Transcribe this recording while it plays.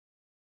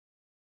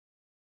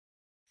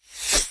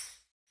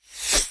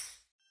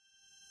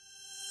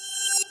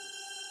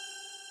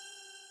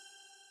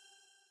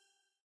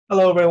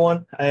Hello,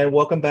 everyone, and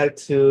welcome back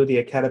to the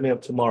Academy of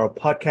Tomorrow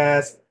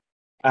podcast.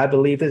 I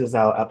believe this is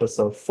our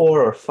episode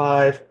 4 or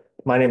 5.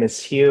 My name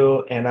is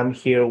Hugh, and I'm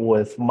here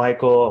with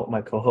Michael,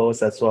 my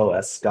co-host, as well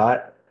as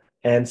Scott.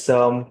 And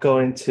so I'm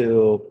going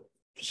to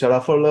shut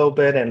off for a little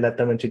bit and let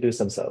them introduce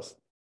themselves.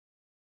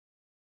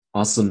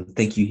 Awesome.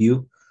 Thank you,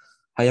 Hugh.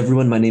 Hi,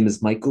 everyone. My name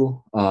is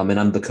Michael, and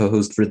I'm the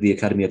co-host for the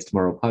Academy of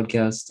Tomorrow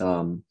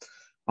podcast.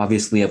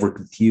 Obviously, I've worked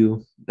with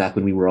Hugh back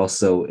when we were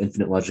also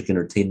Infinite Logic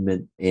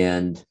Entertainment.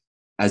 And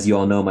as you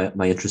all know,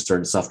 my interests are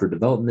in software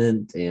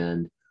development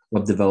and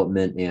web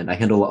development, and I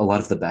handle a lot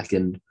of the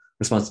back-end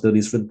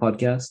responsibilities for the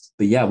podcast.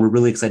 But yeah, we're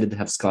really excited to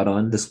have Scott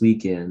on this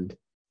week. And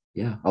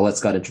yeah, I'll let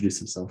Scott introduce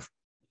himself.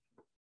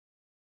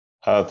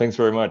 Thanks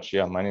very much.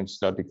 Yeah, my name is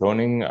Scott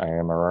Koning. I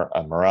am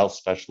a morale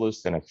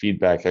specialist and a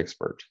feedback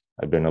expert.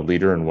 I've been a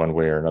leader in one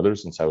way or another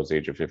since I was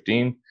age of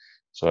 15.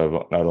 So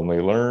I've not only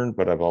learned,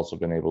 but I've also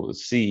been able to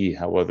see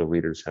how other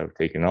leaders have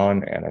taken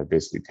on, and I've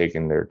basically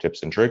taken their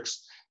tips and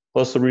tricks,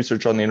 plus the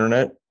research on the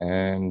internet.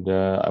 And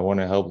I want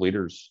to help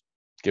leaders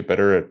get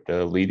better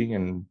at leading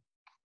and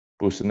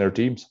boosting their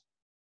teams.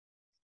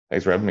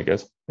 Thanks for having me,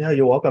 guys. Yeah,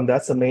 you're welcome.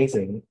 That's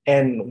amazing.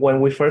 And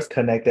when we first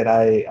connected,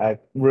 I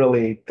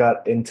really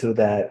got into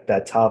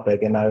that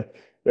topic, and I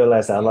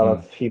realized that a lot Mhm.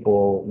 of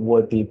people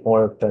would be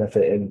more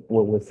benefited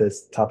with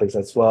this topics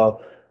as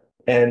well.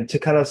 And to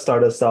kind of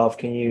start us off,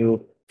 can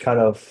you kind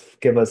of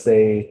give us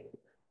a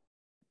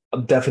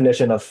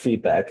definition of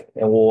feedback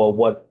and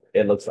what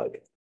it looks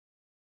like?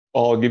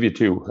 I'll give you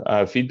two.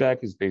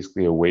 Feedback is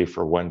basically a way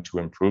for one to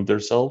improve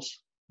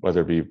themselves,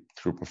 whether it be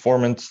through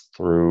performance,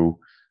 through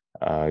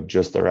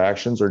just their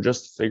actions, or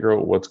just figure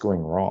out what's going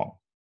wrong,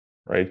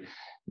 right?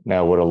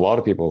 Now, what a lot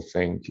of people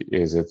think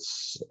is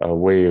it's a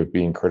way of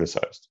being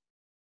criticized.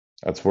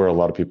 That's where a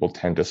lot of people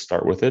tend to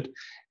start with it.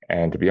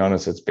 And to be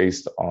honest, it's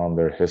based on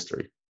their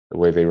history, the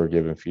way they were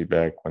given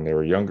feedback when they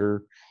were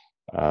younger,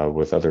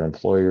 with other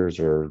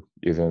employers or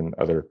even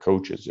other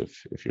coaches,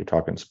 if you're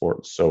talking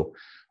sports. So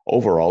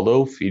overall,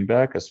 though,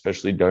 feedback,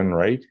 especially done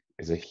right,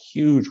 is a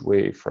huge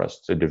way for us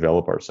to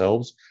develop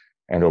ourselves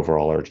and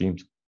overall our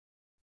teams.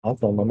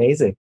 Awesome,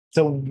 amazing.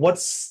 So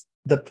what's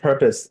the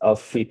purpose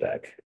of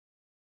feedback?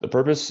 The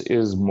purpose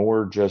is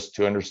more just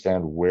to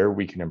understand where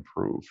we can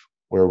improve,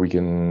 where we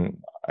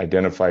can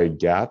identify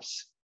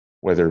gaps,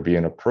 whether it be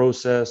in a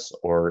process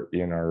or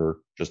in our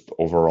just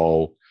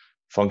overall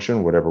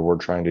function, whatever we're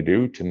trying to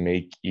do to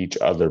make each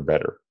other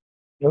better.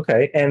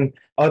 Okay, and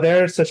are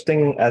there such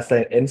thing as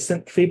an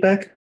instant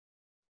feedback?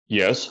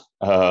 Yes,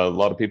 a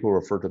lot of people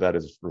refer to that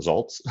as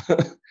results.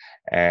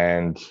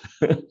 And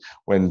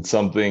when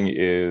something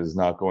is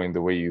not going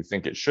the way you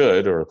think it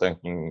should, or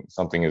thinking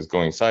something is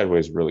going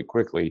sideways really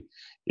quickly,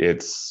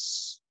 it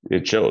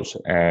shows.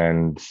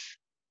 And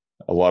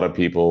a lot of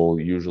people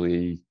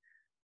usually,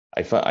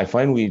 I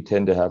find we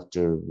tend to have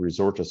to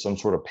resort to some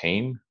sort of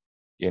pain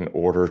in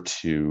order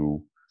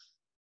to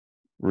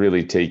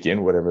really take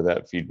in whatever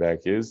that feedback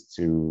is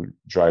to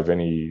drive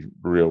any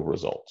real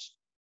results,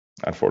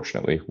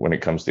 unfortunately, when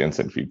it comes to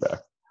instant feedback.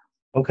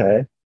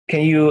 Okay.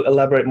 Can you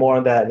elaborate more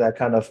on that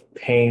kind of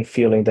pain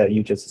feeling that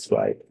you just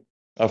described?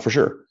 For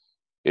sure.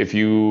 If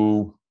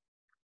you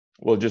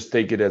well, just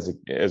take it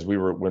as we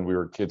were when we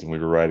were kids and we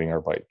were riding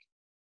our bike.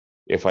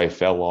 If I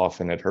fell off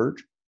and it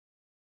hurt,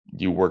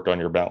 you worked on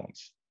your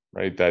balance,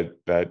 right?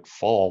 That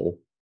fall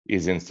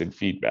is instant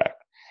feedback,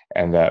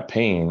 and that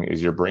pain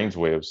is your brain's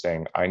way of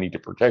saying, "I need to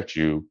protect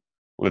you.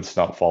 Let's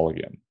not fall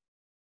again."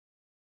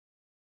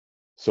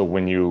 So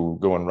when you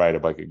go and ride a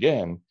bike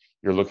again,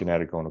 you're looking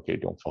at it going, "Okay,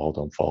 don't fall,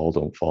 don't fall,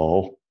 don't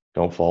fall,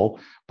 don't fall."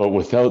 But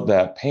without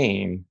that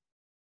pain,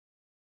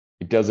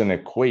 it doesn't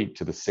equate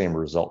to the same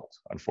result,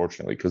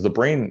 unfortunately, because the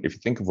brain, if you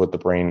think of what the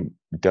brain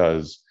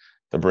does,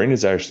 the brain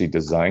is actually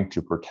designed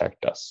to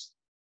protect us.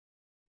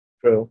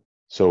 True.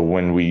 So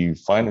when we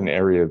find an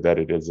area that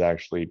it is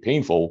actually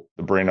painful,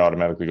 the brain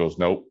automatically goes,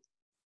 nope,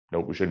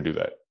 nope, we shouldn't do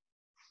that.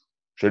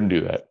 Shouldn't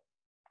do that.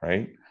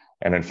 Right.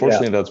 And Yeah.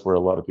 unfortunately, that's where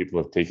a lot of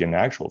people have taken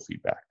actual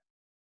feedback.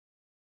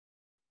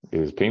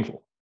 It is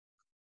painful.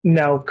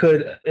 Now,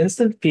 could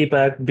instant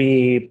feedback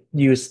be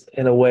used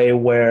in a way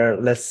where,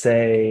 let's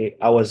say,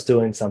 I was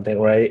doing something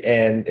right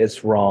and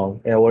it's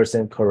wrong and it was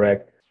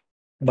incorrect,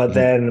 but Mhm.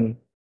 then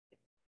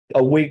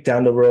a week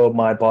down the road,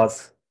 my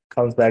boss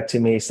comes back to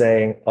me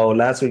saying, "Oh,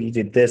 last week you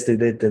did this,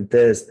 did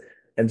this,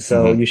 and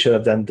so you Mhm. should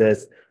have done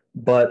this."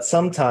 But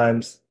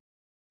sometimes,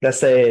 let's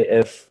say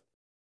if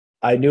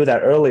I knew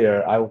that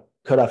earlier, I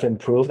could have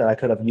improved and I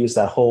could have used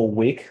that whole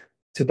week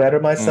to better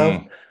myself.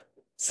 Mm.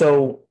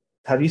 So,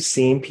 have you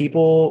seen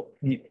people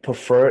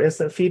prefer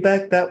instant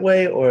feedback that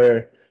way,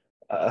 or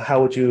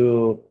how would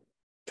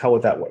how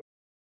would that work?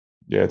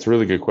 Yeah, it's a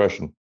really good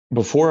question.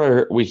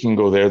 Before we can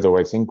go there, though,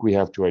 I think we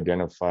have to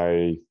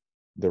identify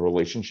the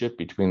relationship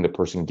between the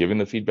person giving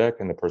the feedback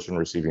and the person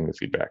receiving the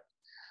feedback.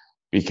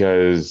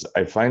 Because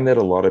I find that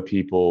a lot of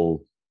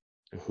people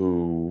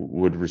who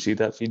would receive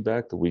that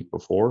feedback the week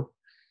before,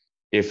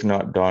 if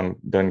not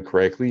done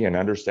correctly and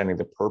understanding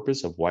the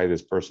purpose of why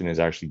this person is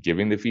actually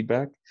giving the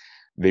feedback,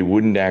 they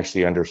wouldn't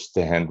actually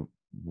understand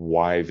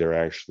why they're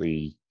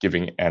actually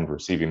giving and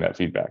receiving that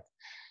feedback.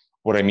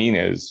 What I mean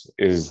is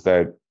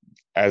that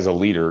as a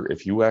leader,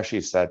 if you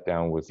actually sat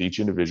down with each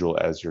individual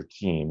as your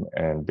team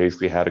and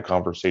basically had a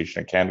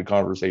conversation, a candid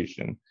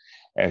conversation,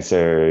 and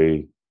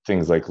say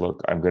things like,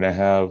 look, I'm going to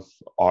have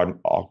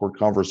awkward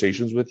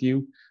conversations with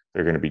you.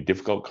 They're going to be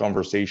difficult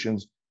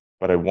conversations,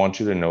 but I want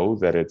you to know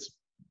that it's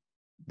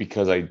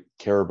because I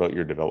care about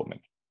your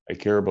development. I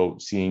care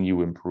about seeing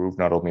you improve,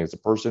 not only as a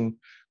person,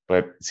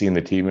 but seeing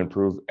the team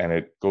improve, and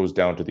it goes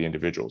down to the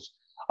individuals.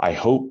 I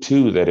hope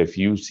too that if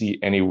you see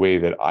any way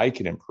that I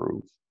can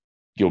improve,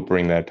 you'll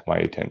bring that to my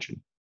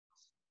attention.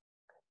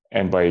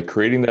 And by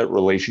creating that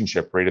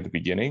relationship right at the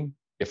beginning,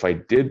 if I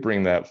did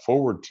bring that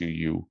forward to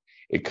you,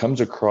 it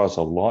comes across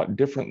a lot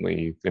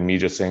differently than me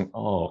just saying,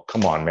 oh,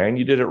 come on, man,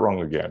 you did it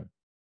wrong again.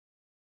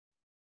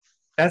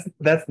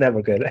 That's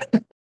never good.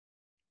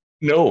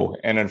 No,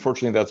 and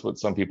unfortunately, that's what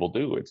some people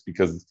do. It's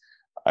because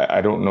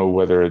I don't know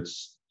whether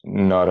it's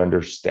not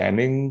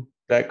understanding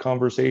that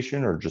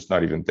conversation or just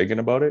not even thinking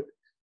about it.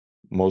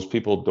 Most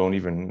people don't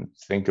even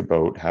think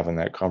about having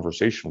that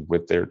conversation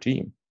with their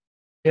team.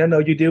 Yeah, no,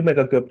 you do make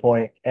a good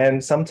point.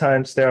 And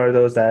sometimes there are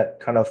those that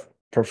kind of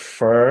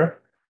prefer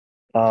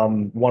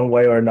one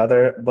way or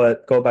another,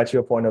 but go back to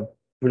your point of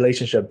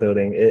relationship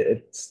building.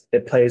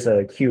 It plays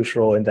a huge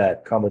role in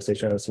that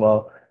conversation as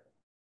well.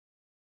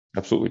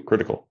 Absolutely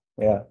critical.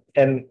 Yeah.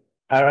 And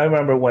I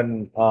remember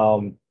when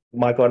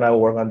Michael and I were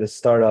working on this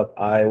startup,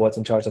 I was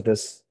in charge of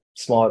this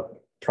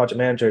small project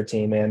manager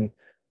team, and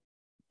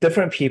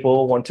different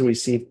people want to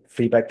receive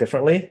feedback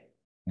differently.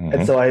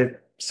 And so I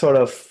sort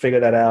of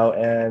figured that out.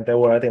 And there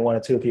were, I think, one or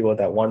two people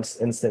that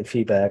wants instant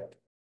feedback.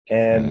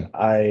 And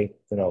I,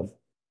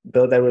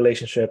 built that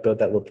relationship, built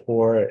that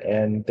rapport,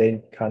 and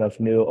they kind of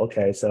knew,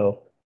 okay,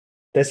 so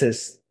this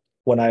is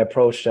when I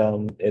approach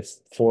them,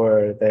 it's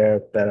for their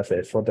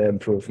benefit, for their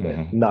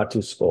improvement, not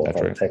to score That's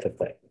them right. type of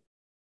thing.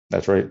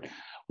 That's right.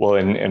 Well,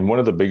 and one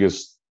of the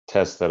biggest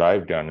tests that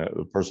I've done,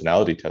 a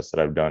personality test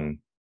that I've done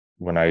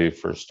when I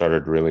first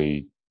started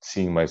really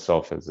seeing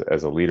myself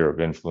as a leader of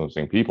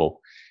influencing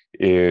people,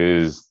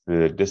 is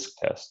the DISC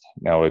test.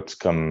 Now it's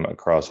come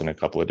across in a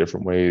couple of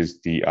different ways.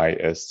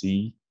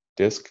 DISC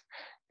DISC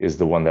is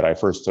the one that I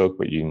first took,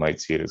 but you might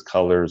see it as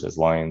colors, as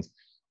lines.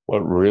 What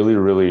really,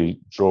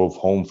 really drove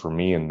home for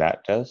me in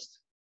that test,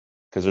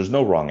 because there's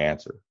no wrong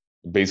answer.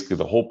 Basically,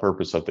 the whole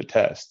purpose of the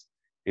test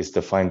is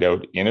to find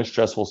out in a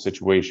stressful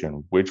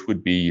situation, which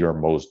would be your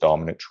most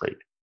dominant trait.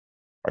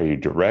 Are you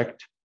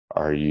direct?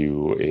 Are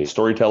you a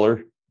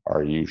storyteller?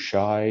 Are you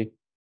shy?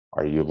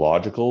 Are you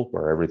logical?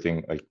 Where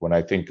everything, like when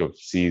I think of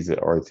C's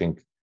or I think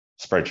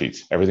spreadsheets,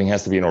 everything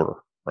has to be in order,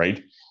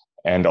 right?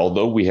 And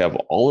although we have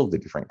all of the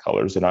different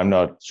colors, and I'm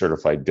not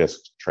certified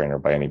DISC trainer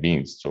by any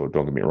means, so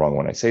don't get me wrong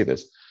when I say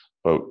this,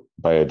 but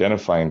by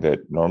identifying that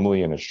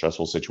normally in a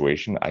stressful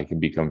situation, I can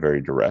become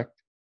very direct,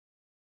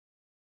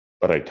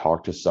 but I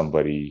talk to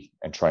somebody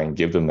and try and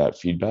give them that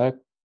feedback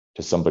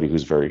to somebody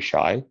who's very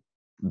shy,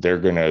 they're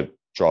going to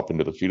drop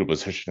into the fetal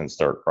position and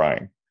start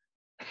crying,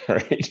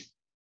 right?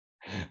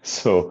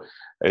 So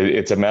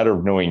it's a matter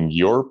of knowing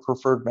your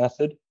preferred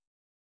method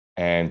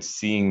and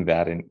seeing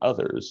that in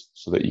others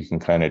so that you can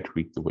kind of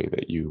tweak the way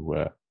that you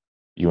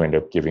end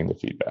up giving the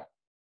feedback.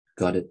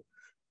 Got it.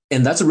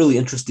 And that's a really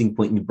interesting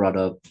point you brought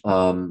up.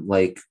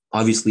 Like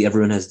obviously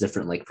everyone has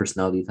different like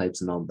personality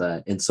types and all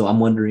that. And so I'm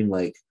wondering,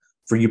 like,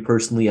 for you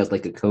personally as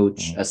like a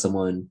coach, as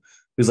someone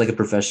who's like a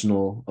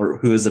professional or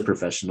who is a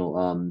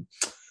professional,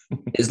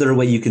 is there a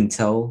way you can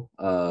tell,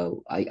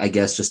 I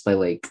guess just by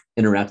like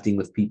interacting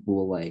with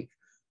people,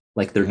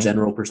 like their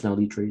general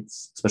personality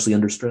traits, especially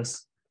under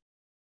stress?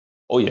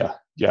 Oh yeah.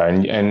 Yeah.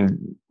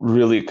 And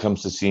really it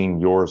comes to seeing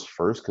yours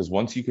first, because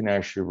once you can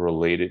actually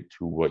relate it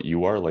to what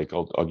you are, like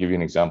I'll give you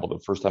an example.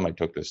 The first time I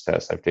took this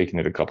test, I've taken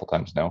it a couple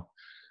times now,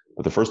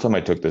 but the first time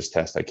I took this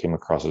test, I came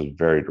across as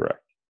very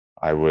direct.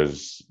 I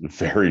was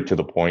very to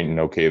the point and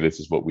okay,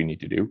 this is what we need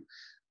to do.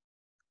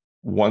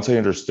 Once I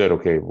understood,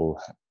 okay, well,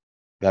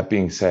 that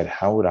being said,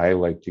 how would I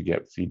like to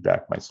get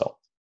feedback myself?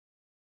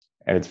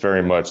 And it's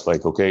very much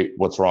like, okay,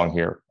 what's wrong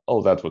here?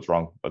 Oh, that's what's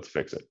wrong. Let's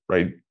fix it,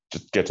 right?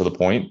 Just get to the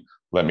point.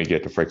 Let me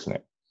get to fixing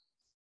it.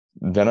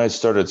 Then I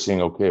started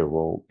seeing, okay,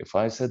 well, if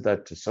I said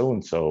that to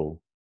so-and-so,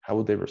 how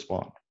would they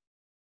respond?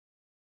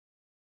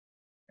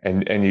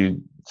 And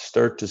you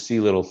start to see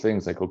little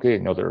things like, okay,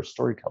 no, they're a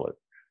storyteller.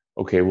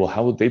 Okay, well,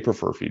 how would they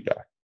prefer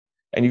feedback?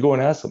 And you go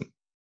and ask them,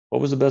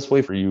 what was the best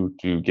way for you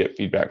to get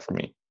feedback from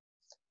me?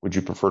 Would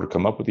you prefer to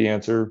come up with the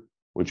answer?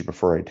 Would you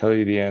prefer I tell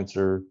you the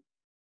answer?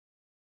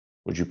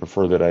 Would you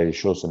prefer that I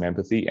show some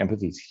empathy?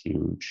 Empathy is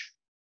huge,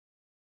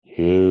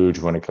 huge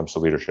when it comes to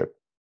leadership.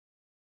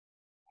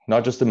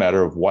 Not just a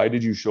matter of why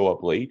did you show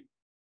up late,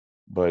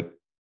 but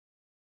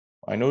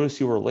I noticed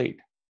you were late.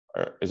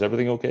 Is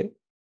everything okay?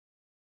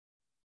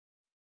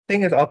 I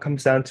think it all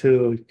comes down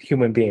to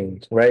human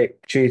beings, right?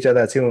 Treat each other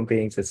as human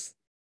beings is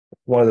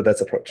one of the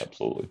best approaches.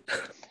 Absolutely.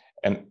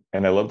 And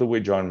I love the way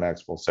John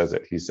Maxwell says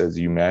it. He says,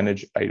 you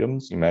manage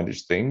items, you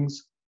manage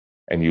things,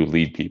 and you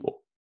lead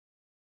people.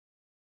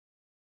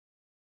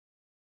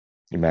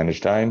 You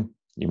manage time,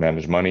 You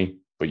manage money,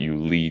 but you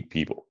lead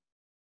people.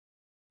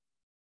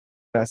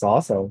 That's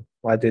awesome.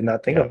 I did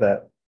not think Yeah. of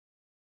that.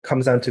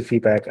 Comes down to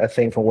feedback. I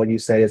think from what you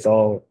said, it's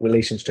all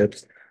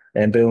relationships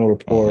and building Mhm.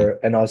 rapport,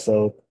 and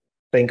also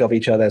think of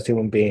each other as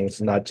human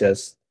beings, not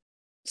just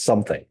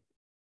something.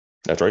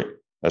 That's right.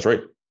 That's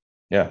right.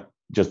 Yeah.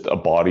 Just a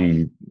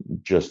body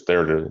just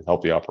there to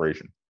help the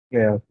operation.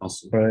 Yeah,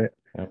 Awesome. right.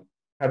 Yeah.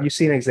 Have you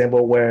seen an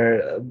example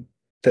where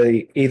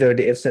the either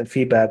the instant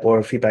feedback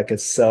or feedback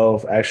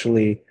itself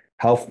actually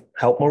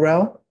help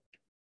morale?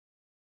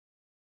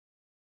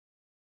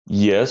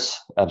 Yes,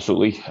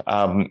 absolutely.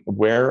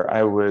 Where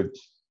I would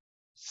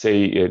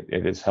say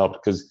it has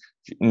helped, because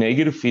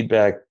negative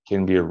feedback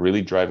can be a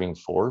really driving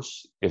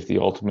force if the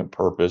ultimate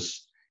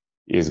purpose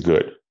is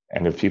good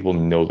and if people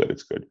know that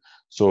it's good.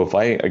 So if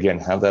I, again,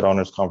 have that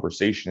honest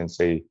conversation and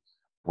say,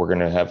 we're going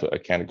to have a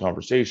candid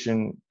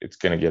conversation, it's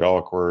going to get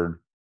awkward.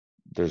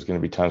 There's going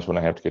to be times when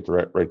I have to get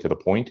right to the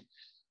point,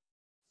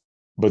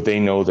 but they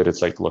know that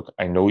it's like, look,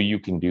 I know you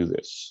can do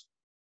this.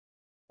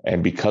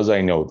 And because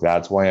I know,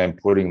 that's why I'm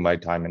putting my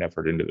time and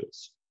effort into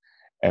this.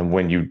 And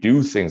when you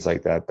do things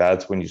like that,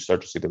 that's when you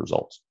start to see the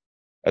results,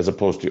 as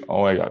opposed to,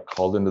 oh, I got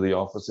called into the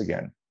office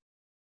again,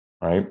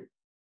 right?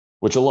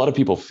 Which a lot of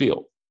people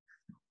feel.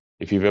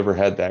 If you've ever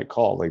had that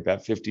call, like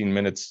that 15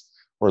 minutes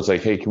where it's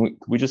like, hey, can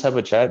we just have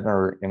a chat in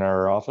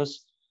our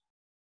office?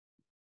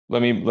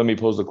 Let me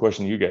pose the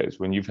question to you guys.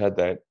 When you've had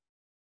that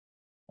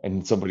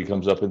and somebody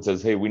comes up and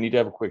says, hey, we need to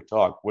have a quick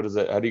talk. What is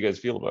that? How do you guys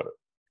feel about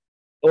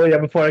Oh yeah,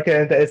 before I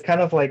can, it's kind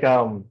of like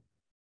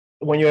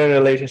when you're in a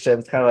relationship,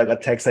 it's kind of like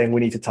a text saying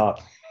we need to talk.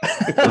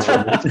 it? That's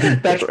right. That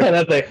That's right. kind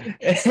of thing.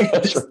 That's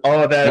Just right.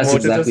 all of that That's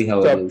emotion just exactly how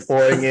it start is.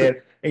 pouring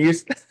in, and you.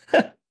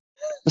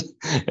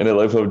 And I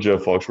love how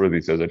Jeff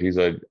Foxworthy says it. He's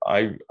like,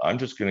 I'm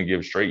just going to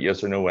give straight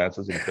yes or no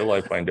answers until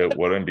I find out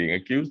what I'm being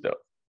accused of.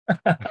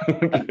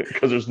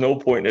 Because there's no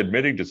point in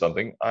admitting to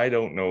something I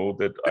don't know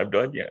that I've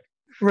done yet.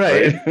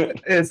 Right.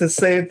 Right. It's the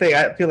same thing.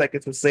 I feel like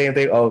it's the same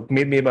thing. Oh,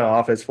 meet me in my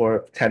office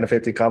for 10 to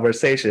 15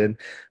 conversation.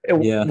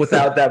 Yeah,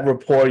 Without that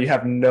rapport, you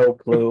have no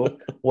clue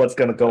what's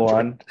gonna go That's right.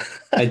 on.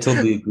 I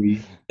totally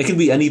agree. It could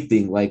be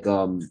anything. Like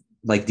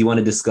do you want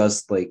to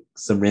discuss like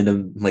some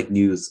random like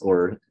news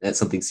or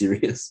something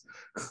serious?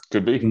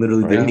 Could It can be,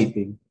 literally be right?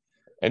 anything.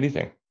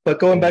 Anything. But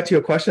going Yeah. back to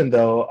your question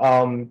though,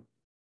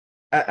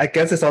 I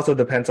guess this also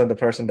depends on the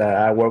person that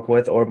I work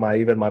with or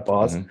even my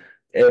boss. Hmm.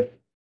 If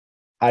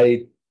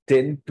I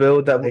didn't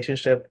build that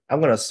relationship, I'm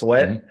gonna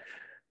sweat Hmm.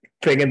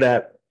 thinking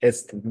that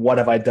it's what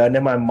have I done?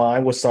 And my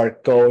mind will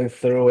start going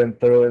through and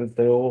through and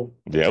through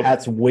Yep.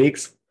 past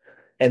weeks,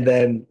 and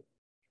then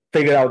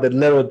figure out the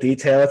little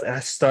details, and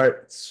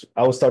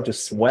I will start to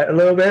sweat a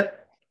little bit.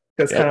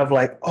 It's kind Yep. of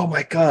like, oh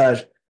my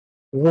gosh,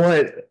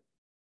 what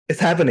is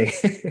happening?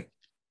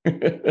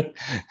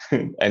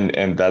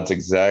 And that's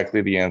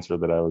exactly the answer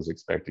that I was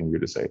expecting you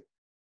to say.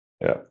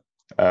 Yeah.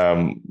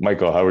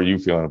 Michael, how are you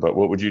feeling about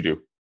what would you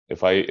do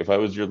if I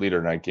was your leader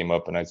and I came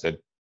up and I said,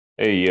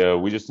 hey,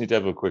 we just need to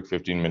have a quick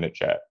 15-minute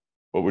chat?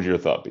 What would your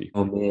thought be?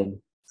 Oh man.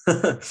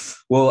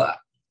 Well,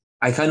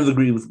 I kind of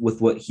agree with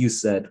what Hugh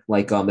said.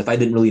 Like, if I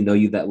didn't really know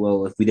you that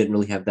well, if we didn't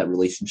really have that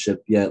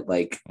relationship yet,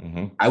 like,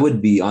 Hmm. I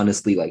would be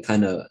honestly like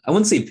kind of, I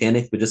wouldn't say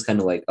panic, but just kind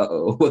of like,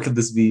 uh-oh, what could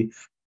this be?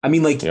 I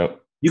mean, like, Yep.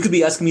 you could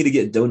be asking me to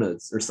get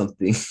donuts or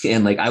something,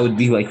 and like I would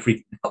be like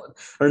freaking out,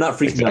 or not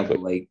freaking out, Exactly.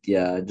 but like,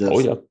 yeah, Oh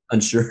just yeah.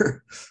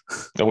 unsure.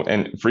 No,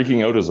 and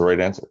freaking out is the right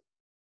answer,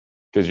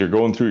 because you're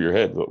going through your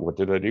head. What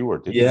did I do or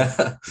didn't do?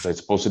 Yeah. Was I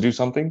supposed to do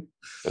something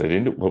that I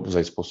didn't do? What was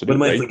I supposed to What do?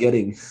 am I Right?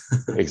 forgetting?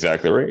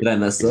 Exactly right. Did I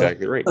mess up?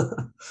 Exactly right.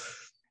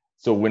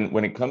 So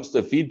when it comes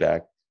to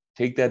feedback,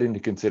 take that into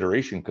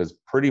consideration, because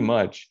pretty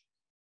much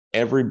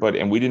everybody,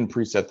 and we didn't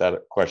preset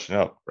that question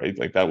up, right?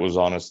 Like that was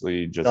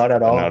honestly just Not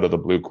at an out all. of the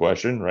blue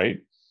question, right?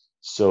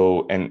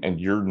 So and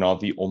you're not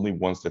the only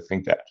ones to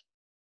think that.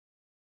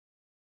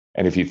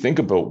 And if you think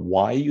about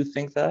why you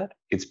think that,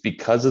 it's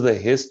because of the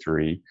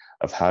history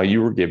of how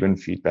you were given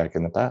feedback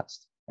in the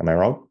past. Am I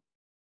wrong?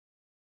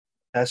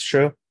 That's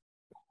true.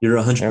 You're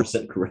a hundred Yeah.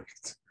 percent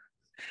correct.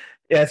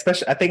 Yeah,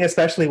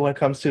 especially when it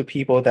comes to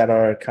people that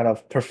are kind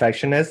of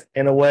perfectionists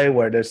in a way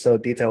where they're so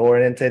detail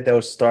oriented,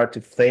 they'll start to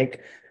think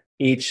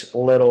each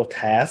little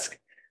task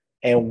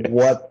and Yes.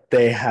 what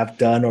they have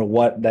done or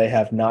what they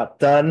have not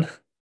done.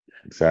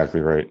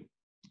 Exactly right.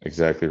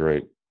 Exactly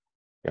right.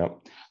 Yeah.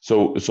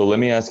 So let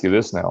me ask you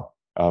this now,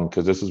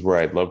 because this is where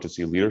I'd love to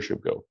see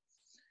leadership go.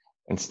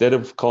 Instead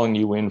of calling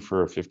you in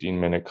for a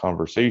 15-minute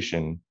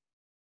conversation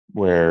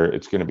where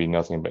it's going to be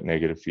nothing but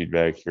negative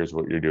feedback, here's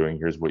what you're doing,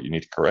 here's what you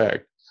need to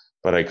correct,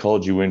 but I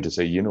called you in to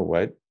say, you know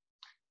what?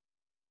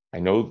 I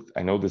know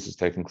this is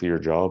technically your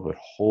job, but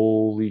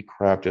holy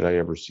crap, did I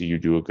ever see you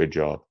do a good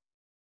job.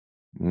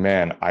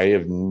 Man, I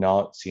have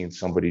not seen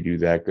somebody do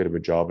that good of a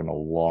job in a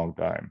long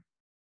time.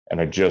 And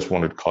I just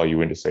wanted to call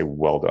you in to say,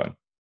 well done.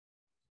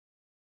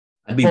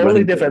 I'd be Totally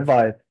running different to.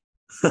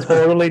 vibe.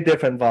 Totally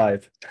different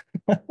vibe.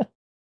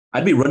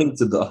 I'd be running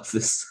to the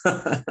office.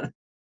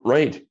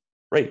 Right,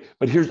 right.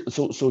 But here's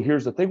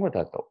the thing with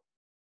that though.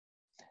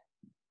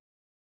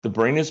 The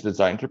brain is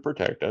designed to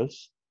protect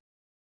us.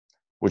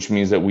 which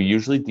means that we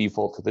usually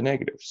default to the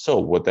negative. So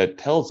what that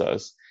tells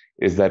us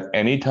is that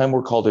anytime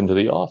we're called into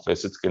the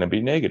office, it's going to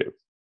be negative.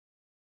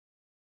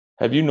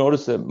 Have you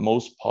noticed that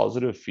most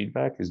positive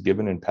feedback is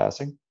given in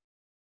passing?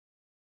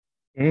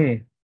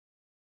 Mm.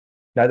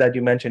 Now that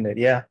you mentioned it,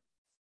 yeah.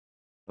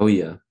 Oh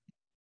yeah.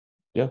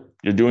 Yeah,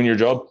 you're doing your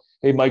job.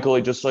 Hey, Michael,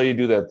 I just saw you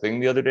do that thing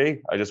the other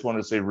day. I just wanted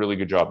to say, really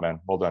good job, man.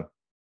 Well done.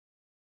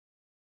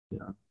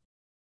 Yeah.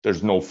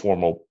 There's no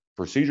formal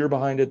procedure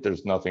behind it.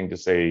 There's nothing to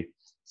say,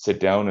 sit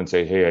down and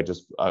say, hey,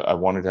 I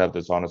wanted to have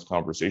this honest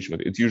conversation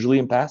with you. It's usually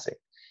in passing.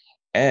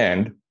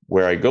 And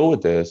where I go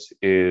with this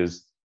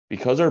is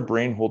because our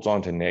brain holds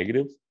on to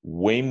negative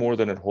way more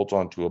than it holds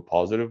on to a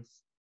positive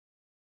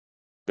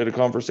bit of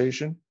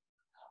conversation.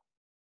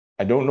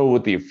 I don't know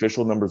what the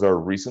official numbers are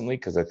recently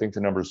because I think the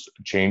numbers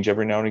change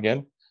every now and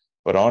again.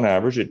 But on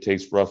average, it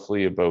takes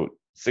roughly about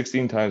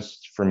 16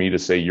 times for me to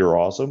say you're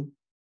awesome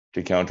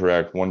to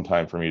counteract 1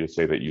 time for me to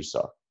say that you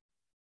suck.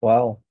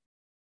 Wow.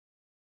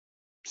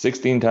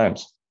 16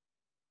 times.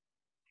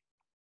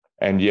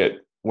 And yet,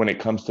 when it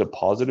comes to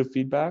positive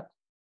feedback,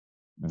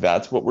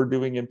 that's what we're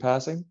doing in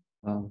passing.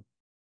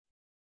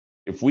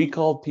 If we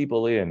called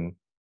people in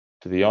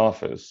to the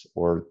office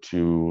or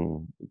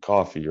to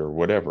coffee or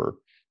whatever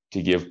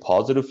to give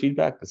positive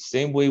feedback the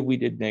same way we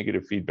did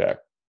negative feedback,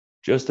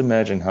 just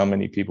imagine how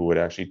many people would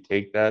actually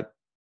take that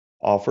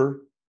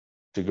offer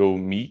to go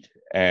meet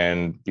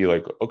and be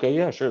like, okay,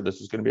 yeah, sure,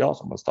 this is going to be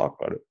awesome. Let's talk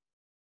about it.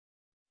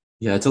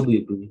 Yeah, I totally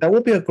agree. That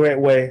would be a great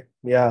way.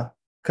 Yeah.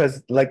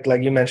 Because like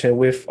you mentioned,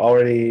 we've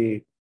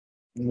already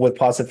with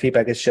positive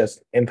feedback, it's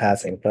just in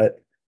passing.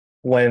 But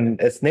when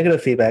it's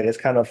negative feedback, it's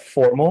kind of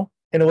formal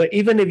in a way.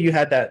 Even if you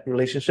had that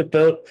relationship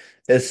built,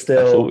 it's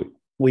still Absolutely.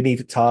 we need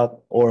to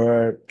talk,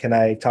 or can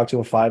I talk to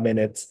you for 5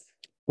 minutes?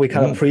 We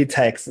kind of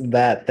pretext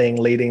that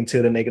thing leading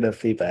to the negative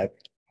feedback.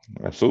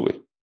 Absolutely.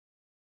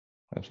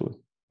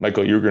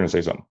 Michael, you were going to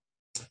say something.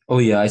 Oh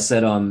yeah, I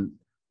said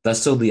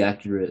that's totally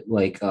accurate.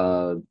 Like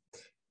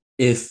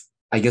if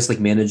I guess like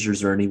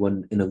managers or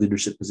anyone in a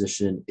leadership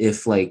position,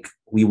 if like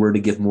we were to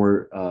give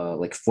more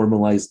like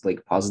formalized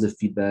like positive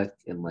feedback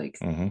and like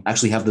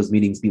actually have those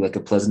meetings be like a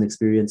pleasant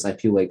experience, I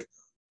feel like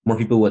more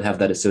people would have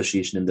that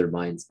association in their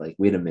minds. Like,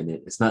 wait a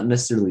minute, it's not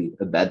necessarily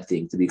a bad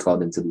thing to be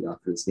called into the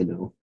office, you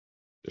know?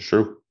 It's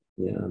true.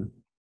 Yeah.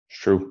 It's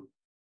true.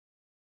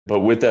 But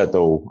with that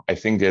though, I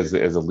think as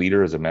a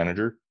leader, as a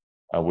manager,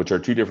 which are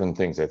two different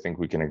things, I think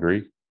we can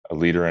agree. A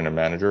leader and a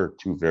manager are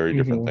two very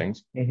different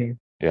things.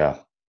 Yeah.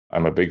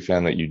 I'm a big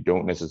fan that you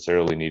don't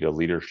necessarily need a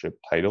leadership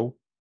title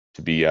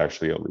to be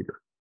actually a leader.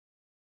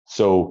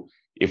 So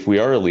if we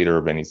are a leader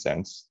of any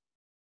sense,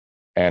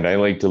 and I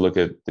like to look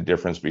at the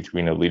difference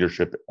between a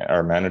leadership,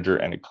 our manager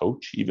and a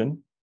coach, even,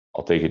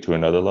 I'll take it to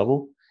another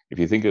level. If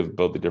you think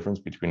about the difference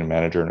between a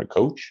manager and a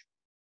coach,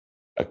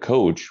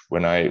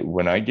 when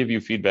I give you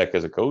feedback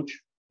as a coach,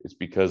 it's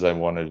because I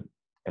want to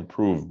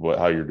improve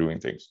how you're doing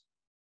things,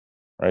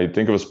 right?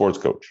 Think of a sports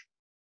coach.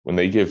 When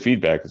they give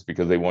feedback, it's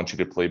because they want you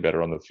to play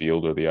better on the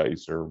field or the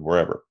ice or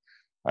wherever.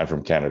 I'm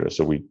from Canada,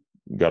 so we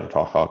got to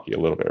talk hockey a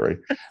little bit, right?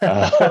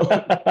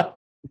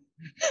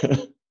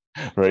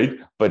 Right?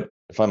 But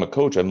if I'm a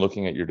coach, I'm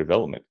looking at your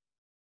development.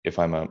 If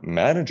I'm a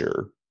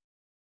manager,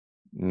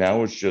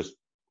 now it's just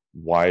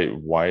why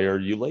are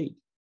you late?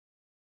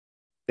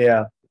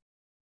 Yeah.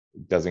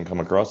 It doesn't come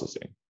across the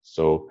same.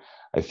 So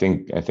I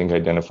think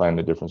identifying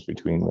the difference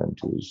between them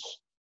two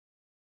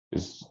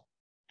is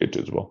good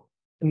as well.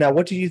 Now,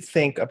 what do you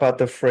think about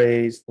the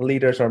phrase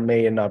 "leaders are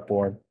made and not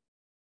born"?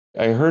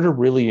 I heard a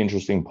really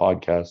interesting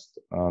podcast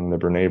on the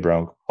Brene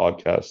Brown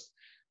podcast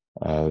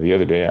the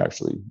other day,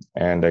 actually,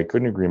 and I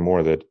couldn't agree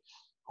more that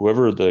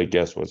whoever the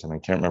guest was, and I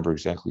can't remember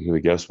exactly who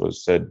the guest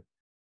was, said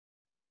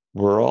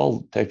we're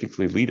all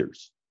technically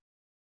leaders.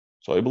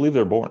 So I believe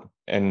they're born.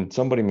 And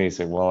somebody may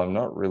say, well, I'm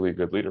not really a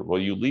good leader. Well,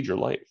 you lead your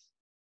life.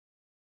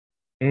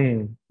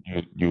 You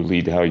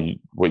lead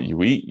what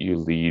you eat. You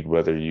lead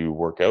whether you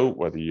work out,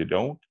 whether you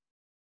don't,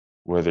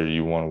 whether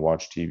you want to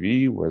watch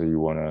TV, whether you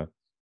want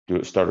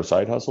to start a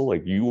side hustle.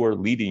 Like, you are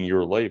leading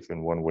your life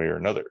in one way or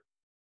another.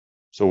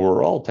 So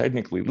we're all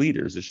technically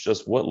leaders. It's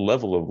just what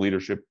level of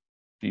leadership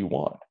do you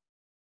want?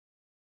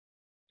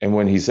 And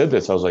when he said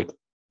this, I was like,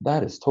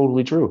 that is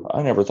totally true.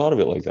 I never thought of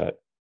it like that.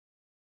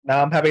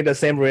 Now I'm having the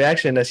same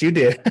reaction as you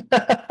did.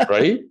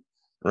 Right?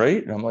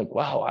 And I'm like,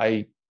 wow,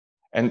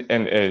 and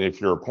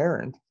if you're a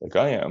parent like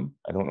I am,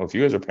 I don't know if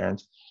you guys are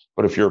parents,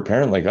 but if you're a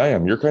parent like I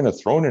am, you're kind of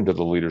thrown into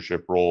the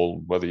leadership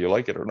role, whether you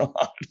like it or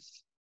not.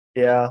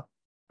 Yeah.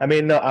 I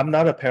mean, no, I'm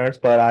not a parent,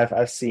 but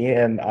I've seen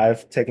and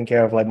I've taken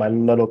care of like my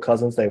little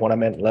cousins. Like when I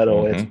meant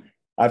little, it's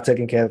I've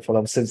taken care of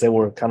them since they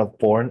were kind of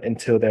born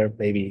until they're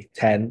maybe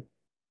 10.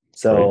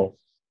 So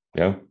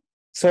yeah,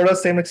 sort of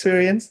same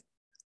experience.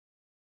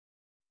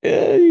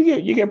 Yeah,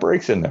 you get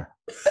breaks in there.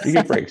 You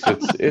get breaks.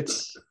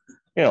 It's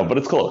but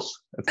it's close.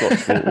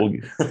 It's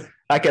close.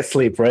 I get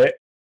sleep, right?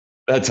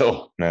 That's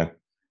all, man.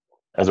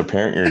 As a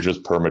parent, you're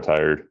just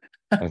perma-tired.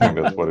 I think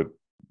that's what it.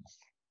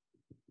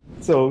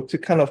 So to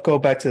kind of go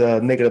back to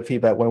the negative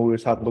feedback when we were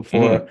talking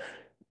before,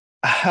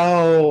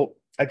 how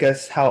I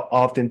guess how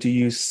often do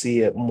you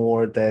see it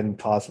more than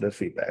positive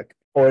feedback?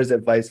 Or is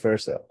it vice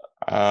versa?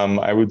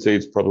 I would say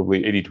it's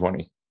probably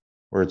 80-20,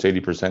 where it's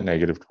 80%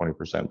 negative,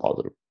 20%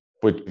 positive.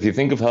 But if you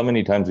think of how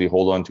many times we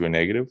hold on to a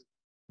negative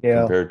Yeah.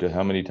 compared to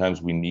how many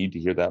times we need to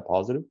hear that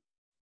positive,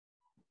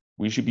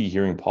 we should be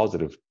hearing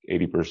positive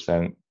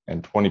 80%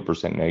 and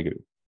 20%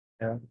 negative.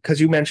 Yeah. Because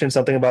you mentioned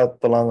something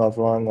about the long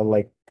of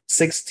like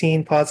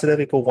 16 positive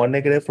equal one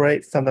negative,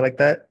 right? Something like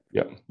that.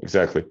 Yeah,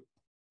 exactly.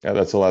 Yeah,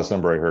 that's the last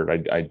number I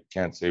heard. I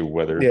can't say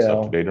whether it's up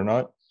to Yeah. date or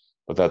not,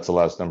 but that's the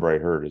last number I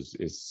heard is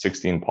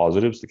 16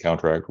 positives to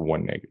counteract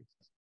one negative.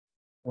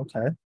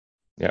 Okay.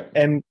 Yeah.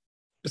 And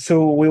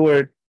so we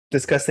were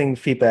discussing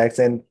feedbacks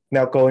and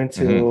now going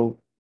Mm-hmm. to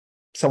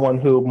someone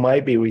who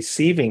might be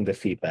receiving the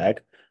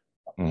feedback.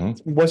 Mm-hmm.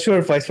 What's your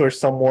advice for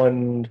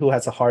someone who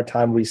has a hard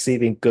time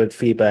receiving good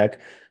feedback?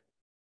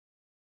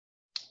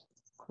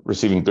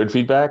 Receiving good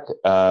feedback.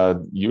 Yeah.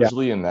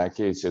 Usually in that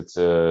case, it's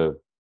a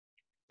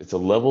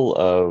level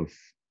of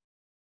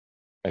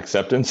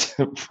acceptance,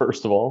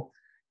 first of all,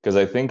 because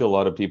I think a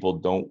lot of people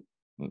don't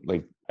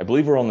like, I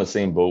believe we're on the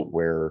same boat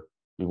where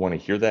we want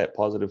to hear that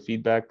positive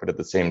feedback, but at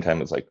the same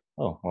time, it's like,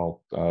 oh,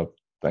 well,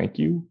 thank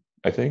you,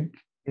 I think.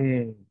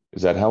 Mm,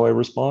 Is that how I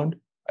respond?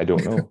 I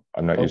don't know.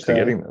 I'm not used to okay.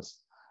 getting this.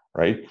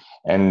 Right.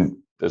 And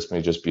this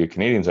may just be a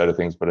Canadian side of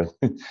things, but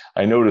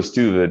I noticed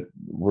too that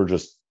we're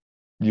just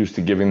used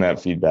to giving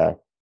that feedback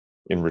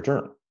in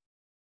return,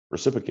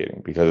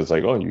 reciprocating, because it's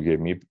like, oh, you gave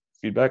me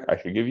feedback, I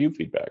should give you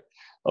feedback.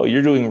 Oh,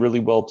 you're doing really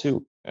well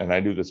too. And I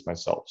do this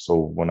myself. So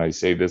when I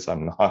say this,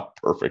 I'm not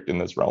perfect in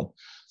this realm.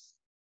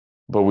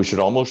 But we should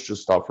almost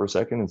just stop for a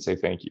second and say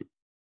thank you.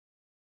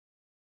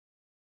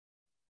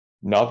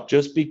 Not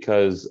just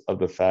because of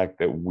the fact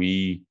that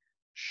we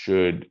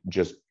should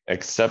just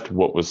accept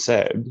what was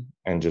said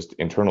and just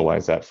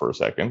internalize that for a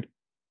second.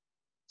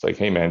 It's like,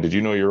 hey, man, did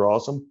you know you're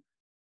awesome?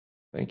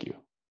 Thank you.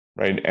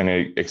 Right. And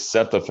I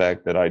accept the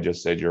fact that I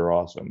just said you're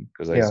awesome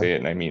because I Yeah. say it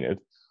and I mean it.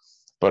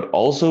 But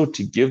also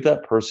to give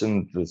that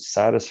person the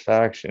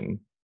satisfaction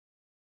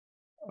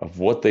of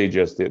what they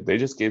just did. They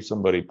just gave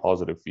somebody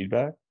positive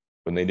feedback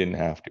when they didn't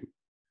have to.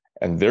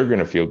 And they're going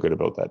to feel good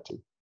about that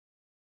too.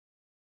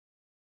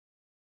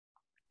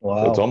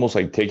 So it's Wow. almost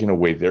like taking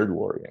away their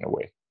glory in a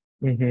way.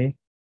 Mm-hmm.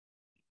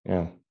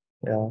 Yeah.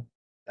 Yeah.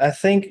 I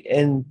think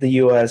in the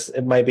US,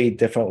 it might be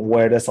different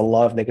where there's a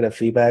lot of negative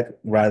feedback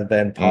rather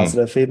than Mm,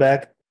 positive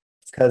feedback.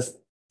 Because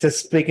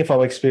just speaking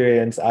from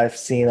experience, I've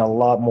seen a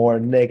lot more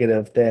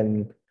negative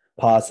than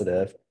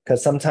positive.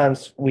 Because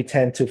sometimes we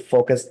tend to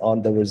focus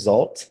on the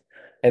result.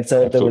 And so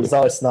if the absolutely.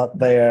 result is not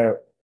there,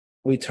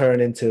 we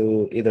turn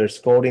into either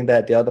scolding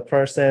that the other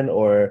person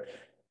or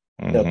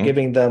Mm-hmm.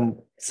 giving them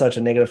such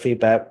a negative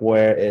feedback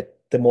where it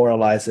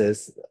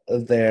demoralizes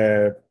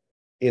their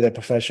either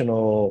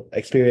professional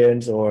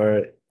experience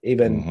or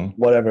even Mm-hmm.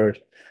 whatever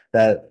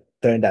that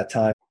during that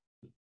time.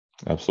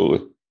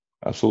 Absolutely.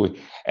 Absolutely.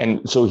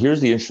 And so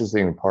here's the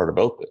interesting part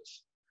about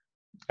this.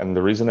 And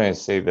the reason I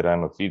say that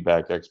I'm a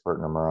feedback expert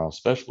and a morale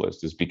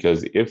specialist is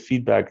because if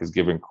feedback is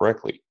given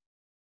correctly,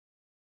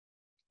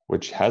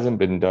 which hasn't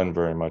been done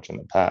very much in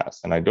the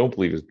past, and I don't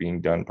believe is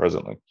being done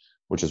presently,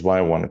 which is why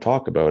I want to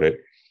talk about it,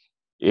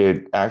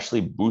 it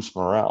actually boosts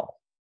morale.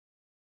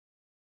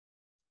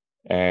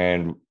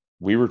 And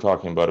we were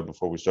talking about it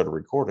before we started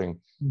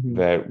recording Mhm.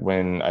 that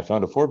when I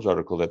found a Forbes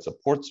article that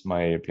supports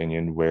my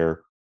opinion,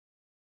 where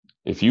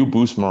if you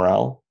boost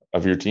morale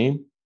of your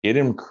team, it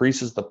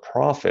increases the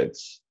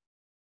profits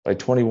by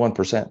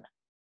 21%.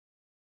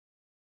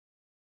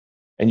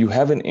 And you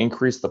haven't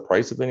increased the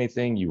price of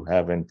anything, you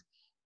haven't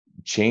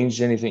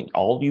changed anything.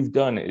 All you've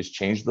done is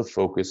change the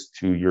focus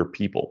to your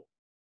people.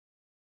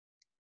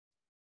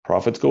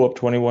 Profits go up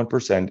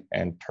 21%,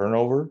 and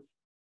turnover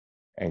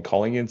and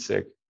calling in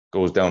sick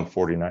goes down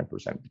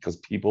 49% because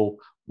people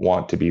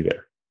want to be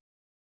there.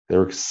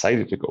 They're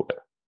excited to go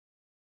there.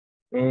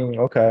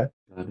 Okay.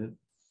 Got it.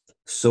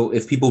 So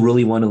if people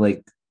really want to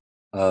like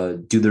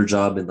do their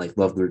job and like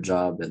love their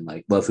job and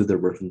like love who they're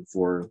working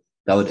for,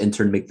 that would in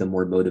turn make them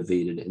more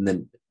motivated and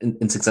then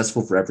and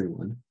successful for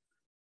everyone.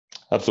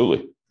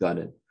 Absolutely. Got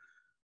it.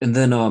 And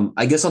then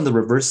I guess on the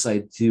reverse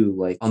side too,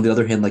 like on the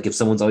other hand, like if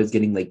someone's always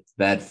getting like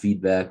bad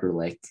feedback or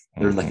like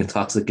they're in like a Mm-hmm.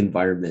 toxic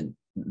environment,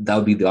 that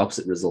would be the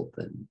opposite result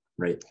then,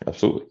 right?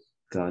 Absolutely.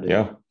 Got it.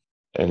 Yeah.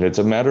 And it's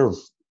a matter of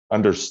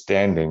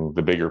understanding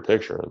the bigger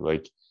picture.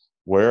 Like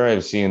where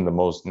I've seen the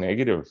most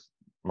negative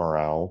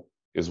morale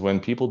is when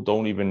people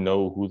don't even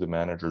know who the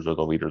managers or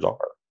the leaders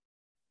are.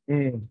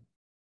 Mm.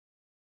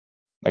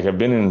 Like I've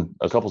been in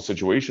a couple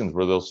situations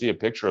where they'll see a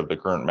picture of the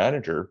current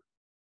manager,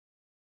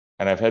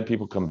 and I've had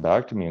people come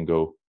back to me and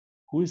go,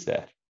 "Who is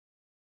that?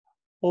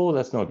 Oh,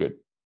 that's not good.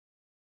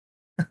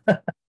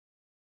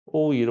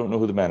 Oh, you don't know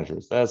who the manager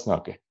is. That's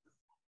not good."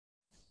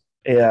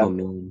 Yeah. Oh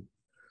man.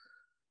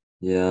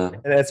 Yeah.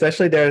 And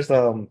especially there's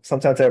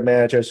sometimes there are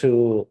managers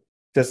who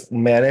just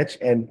manage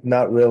and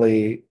not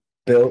really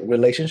build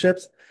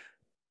relationships.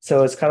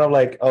 So it's kind of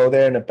like, oh,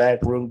 they're in the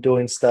back room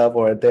doing stuff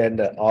or they're in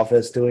the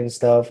office doing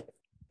stuff.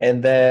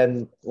 And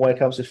then when it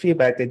comes to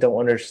feedback, they don't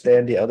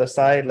understand the other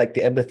side, like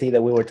the empathy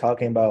that we were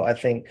talking about. I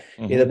think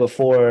either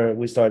before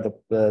we started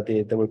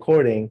the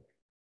recording,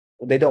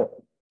 they don't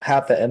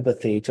have the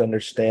empathy to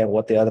understand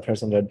what the other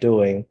person are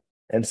doing.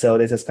 And so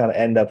they just kind of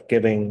end up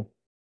giving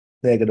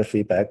negative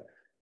feedback.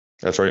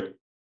 That's right.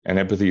 And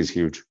empathy is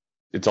huge.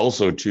 It's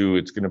also too,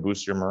 it's going to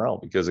boost your morale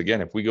because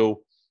again, if we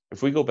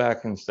go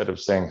back instead of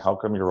saying, how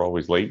come you're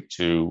always late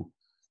to,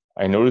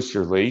 I notice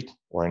you're late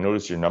or I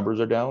notice your numbers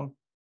are down.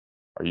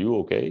 Are you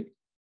okay?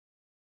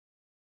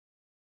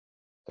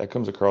 That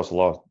comes across a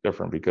lot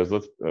different because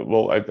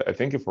I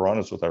think if we're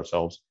honest with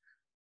ourselves,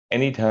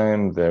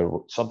 anytime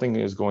that something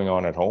is going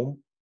on at home,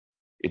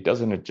 it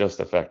doesn't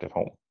just affect at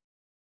home.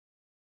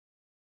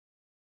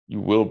 You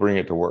will bring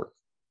it to work.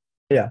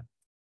 Yeah.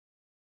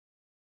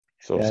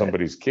 So if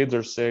somebody's kids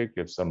are sick,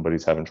 if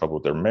somebody's having trouble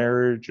with their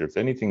marriage, if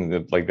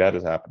anything like that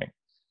is happening,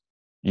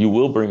 you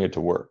will bring it to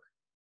work.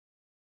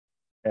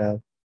 Yeah.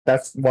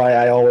 That's why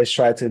I always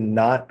try to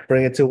not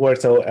bring it to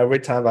work. So every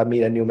time I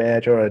meet a new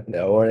manager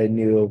or a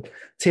new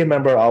team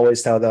member, I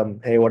always tell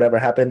them, hey, whatever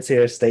happens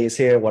here stays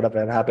here.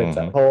 Whatever happens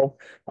at home,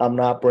 I'm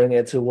not bringing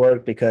it to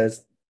work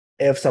because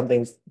if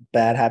something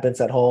bad happens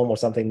at home or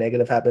something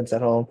negative happens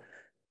at home,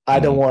 I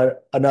don't want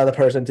another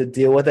person to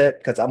deal with it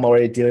because I'm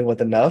already dealing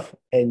with enough.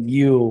 And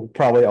you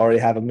probably already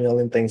have a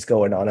million things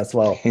going on as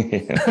well.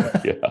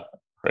 Yeah,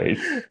 right.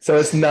 So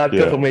it's not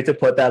good for me to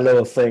put that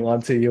little thing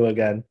onto you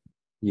again.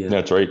 Yeah.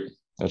 That's right.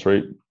 That's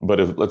right. But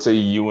if let's say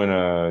you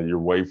and your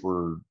wife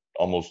were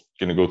almost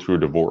going to go through a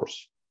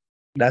divorce,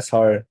 that's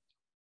hard.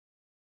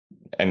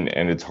 And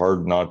it's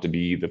hard not to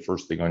be the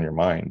first thing on your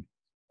mind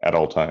at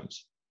all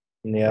times.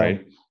 Yeah.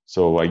 Right.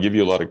 So I give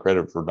you a lot of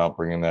credit for not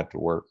bringing that to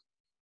work.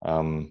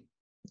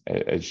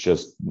 It's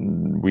just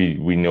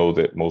we know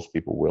that most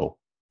people will,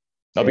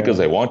 not because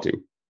they want to.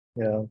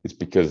 Yeah. It's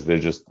because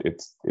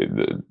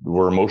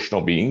we're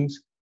emotional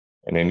beings,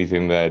 and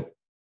anything that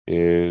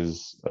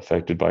is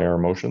affected by our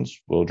emotions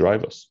will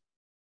drive us.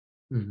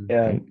 Yeah.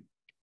 Right?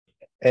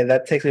 And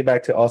that takes me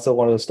back to also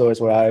one of the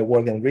stories where I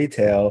work in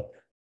retail.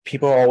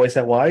 People always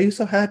say, why are you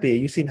so happy?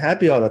 You seem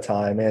happy all the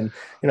time. And,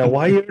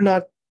 why you're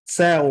not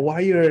sad? Why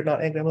you're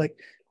not angry? I'm like,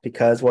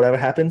 because whatever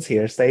happens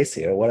here stays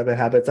here. Whatever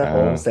happens at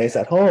home stays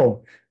at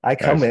home. I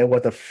come in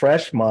with a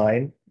fresh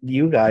mind.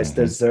 You guys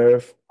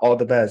deserve all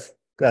the best.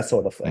 That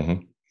sort of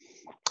thing.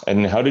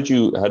 And how did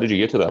you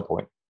get to that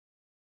point?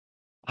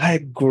 I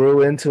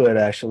grew into it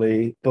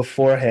actually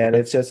beforehand.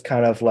 It's just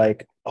kind of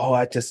like, oh,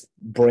 I just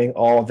bring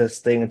all this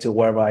thing into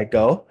wherever I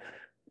go.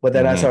 But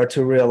then I started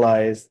to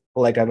realize,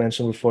 like I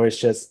mentioned before, it's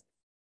just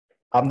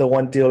I'm the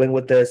one dealing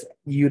with this.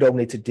 You don't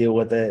need to deal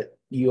with it.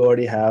 You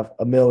already have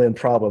a million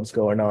problems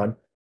going on.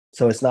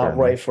 So it's not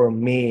right for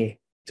me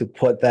to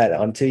put that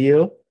onto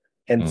you.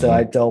 And so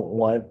I don't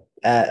want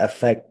that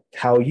affect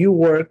how you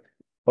work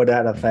or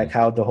that affect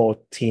how the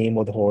whole team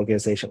or the whole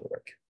organization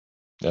work.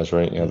 That's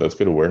right. Yeah, that's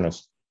good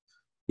awareness.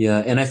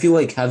 Yeah, and I feel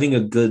like having a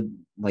good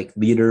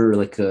leader,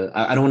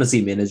 I don't want to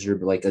say manager,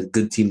 but like a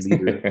good team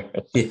leader.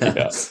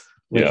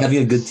 Having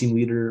a good team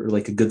leader or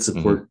like a good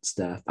support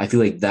staff. I feel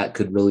like that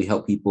could really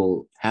help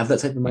people have that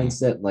type of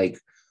mindset,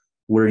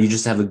 where you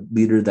just have a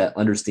leader that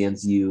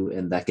understands you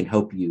and that can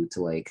help you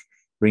to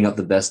bring out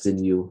the best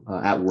in you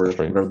at work,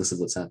 regardless of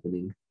what's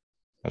happening.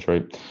 That's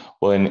right.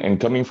 Well, and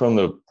coming from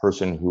the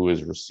person who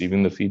is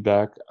receiving the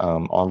feedback,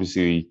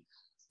 obviously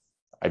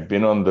I've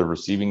been on the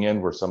receiving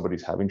end where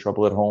somebody's having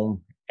trouble at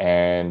home.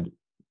 And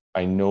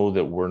I know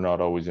that we're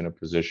not always in a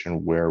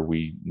position where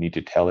we need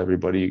to tell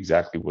everybody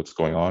exactly what's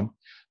going on,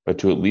 but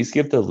to at least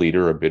give the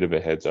leader a bit of a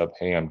heads up.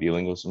 Hey, I'm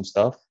dealing with some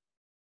stuff.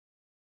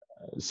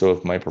 So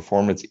if my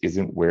performance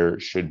isn't where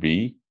it should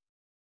be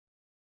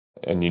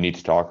and you need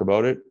to talk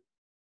about it,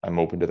 I'm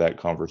open to that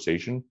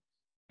conversation,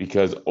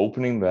 because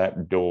opening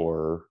that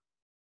door,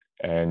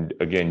 and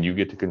again, you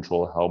get to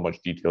control how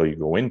much detail you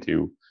go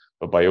into,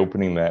 but by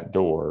opening that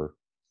door,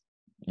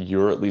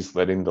 you're at least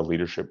letting the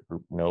leadership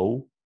group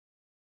know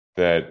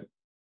that,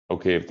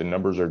 okay, if the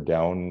numbers are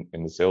down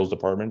in the sales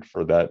department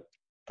for that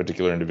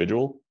particular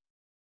individual,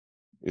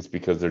 it's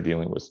because they're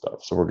dealing with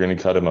stuff. So we're going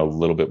to cut them a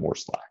little bit more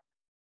slack.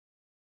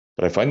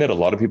 But I find that a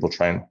lot of people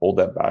try and hold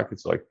that back.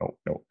 It's like,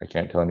 no, I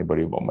can't tell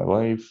anybody about my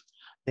life.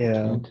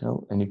 Yeah. I can't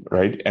tell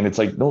right? And it's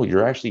like, no,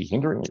 you're actually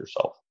hindering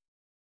yourself.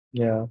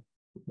 Yeah.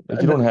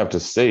 You don't have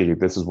to say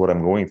this is what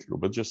I'm going through,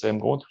 but just say I'm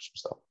going through some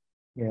stuff.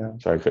 Yeah.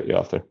 Sorry, I cut you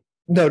off there.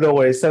 No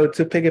worries. So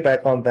to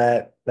piggyback on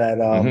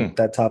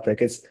that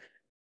topic,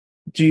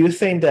 do you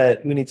think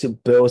that we need to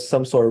build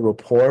some sort of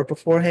rapport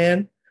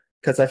beforehand?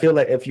 Because I feel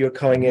like if you're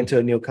coming into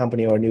a new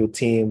company or a new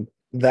team,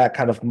 that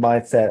kind of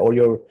mindset or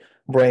your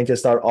brain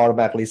just start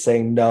automatically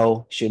saying,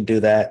 no, shouldn't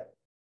do that.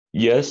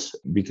 Yes,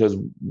 because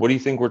what do you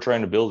think we're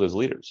trying to build as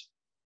leaders?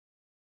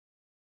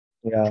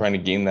 Yeah. Trying to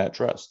gain that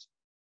trust.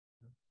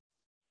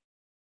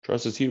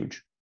 Trust is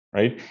huge,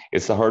 right?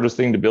 It's the hardest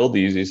thing to build,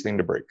 the easiest thing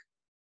to break.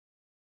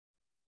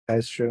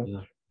 That's true.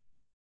 Yeah.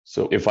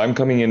 So if I'm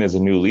coming in as a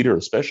new leader,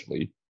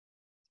 especially,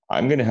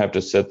 I'm going to have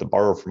to set the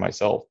bar for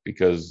myself,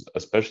 because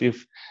especially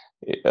if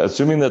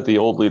assuming that the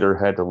old leader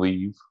had to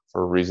leave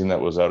for a reason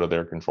that was out of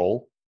their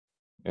control,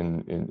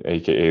 and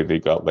AKA they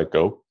got let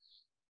go.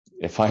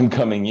 If I'm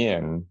coming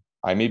in,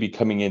 I may be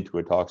coming into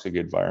a toxic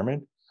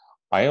environment.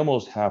 I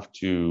almost have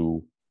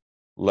to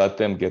let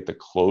them get the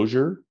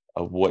closure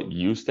of what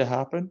used to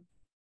happen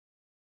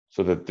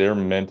so that they're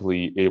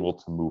mentally able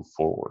to move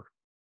forward.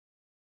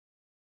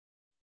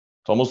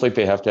 It's almost like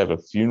they have to have a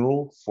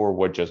funeral for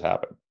what just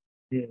happened,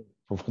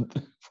 for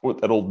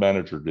what that old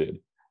manager did,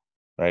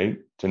 right?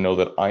 To know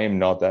that I am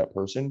not that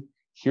person.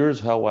 Here's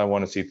how I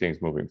want to see things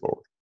moving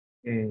forward.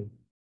 Mm.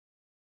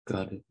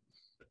 Got it.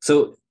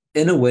 So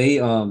in a way,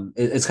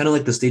 it's kind of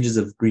like the stages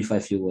of grief. I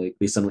feel like,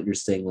 based on what you're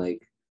saying,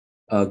 like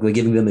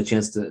giving them a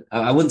chance to,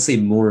 I wouldn't say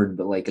mourn,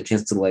 but like a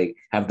chance to like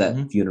have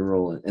that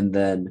funeral, and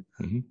then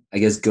I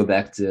guess go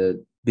back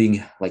to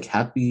being like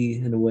happy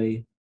in a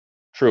way.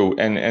 True,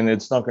 and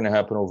it's not going to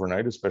happen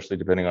overnight, especially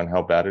depending on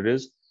how bad it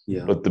is.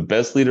 Yeah. But the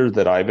best leaders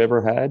that I've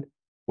ever had,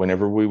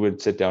 whenever we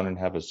would sit down and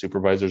have a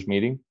supervisor's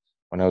meeting,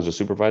 when I was a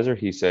supervisor,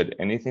 he said,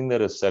 anything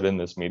that is said in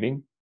this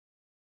meeting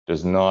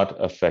does not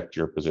affect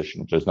your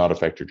position, does not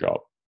affect your job.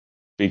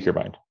 Speak your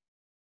mind.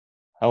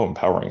 How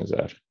empowering is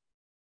that?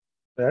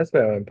 That's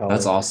very empowering.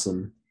 That's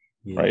awesome.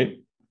 Yeah.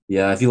 Right?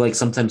 Yeah, I feel like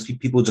sometimes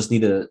people just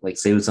need to like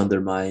say what's on their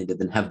mind and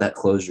then have that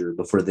closure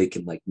before they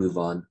can like move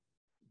on.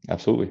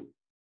 Absolutely.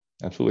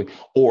 Absolutely.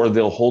 Or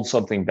they'll hold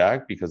something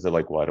back because they're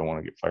like, well, I don't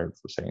want to get fired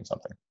for saying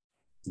something.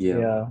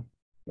 Yeah.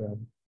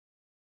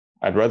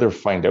 I'd rather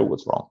find out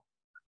what's wrong.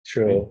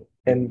 True. Right?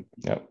 And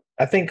yeah.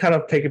 I think kind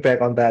of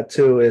piggyback on that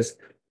too is,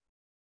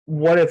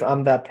 what if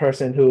I'm that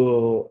person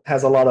who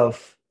has a lot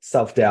of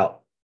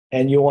self-doubt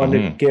and you want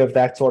to give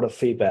that sort of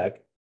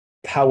feedback?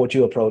 How would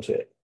you approach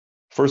it?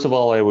 First of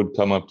all, I would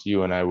come up to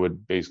you and I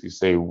would basically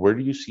say, where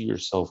do you see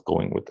yourself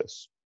going with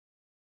this?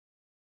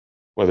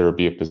 Whether it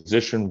be a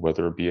position,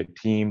 whether it be a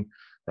team,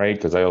 right?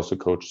 Because I also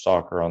coach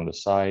soccer on the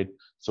side.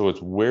 So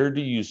it's, where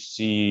do you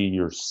see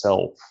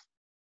yourself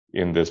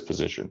in this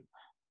position?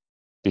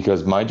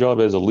 Because my job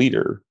as a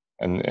leader,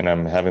 and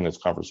I'm having this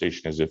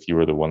conversation as if you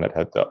were the one that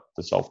had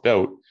the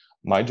self-doubt,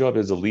 my job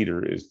as a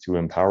leader is to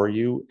empower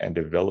you and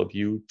develop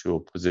you to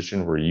a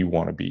position where you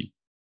want to be.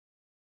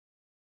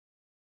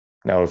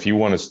 Now, if you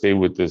want to stay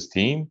with this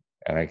team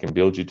and I can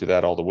build you to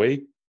that all the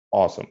way,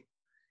 awesome.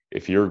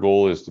 If your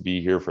goal is to be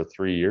here for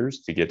 3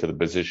 years to get to the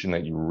position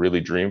that you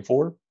really dream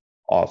for,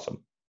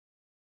 awesome.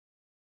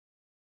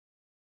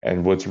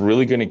 And what's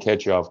really going to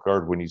catch you off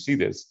guard when you see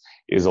this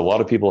is a lot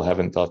of people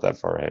haven't thought that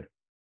far ahead.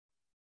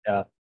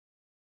 Yeah.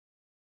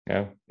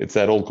 Yeah. It's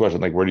that old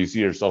question, like, where do you see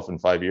yourself in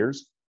 5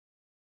 years?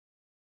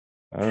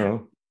 I don't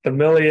know. The $1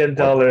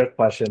 million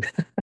question.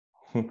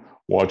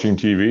 Watching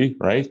TV,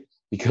 right?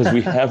 Because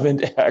we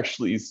haven't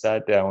actually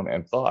sat down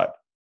and thought,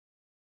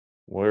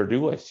 where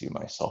do I see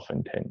myself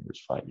in 10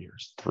 years, 5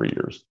 years, 3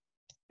 years?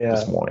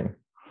 This morning,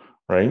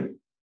 right?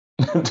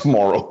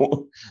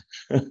 Tomorrow.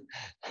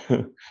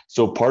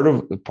 So part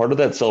of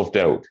that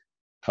self-doubt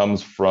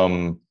comes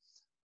from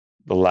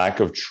the lack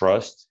of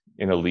trust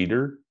in a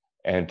leader,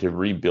 and to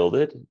rebuild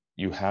it,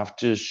 you have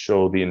to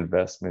show the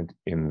investment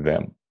in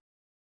them.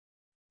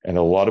 And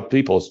a lot of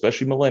people,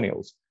 especially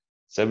millennials,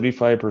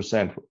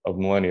 75% of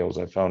millennials,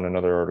 I found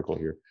another article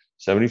here,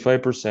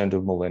 75%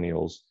 of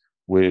millennials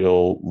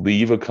will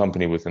leave a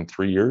company within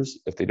 3 years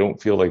if they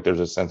don't feel like there's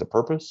a sense of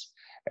purpose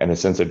and a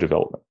sense of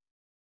development.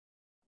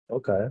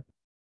 Okay.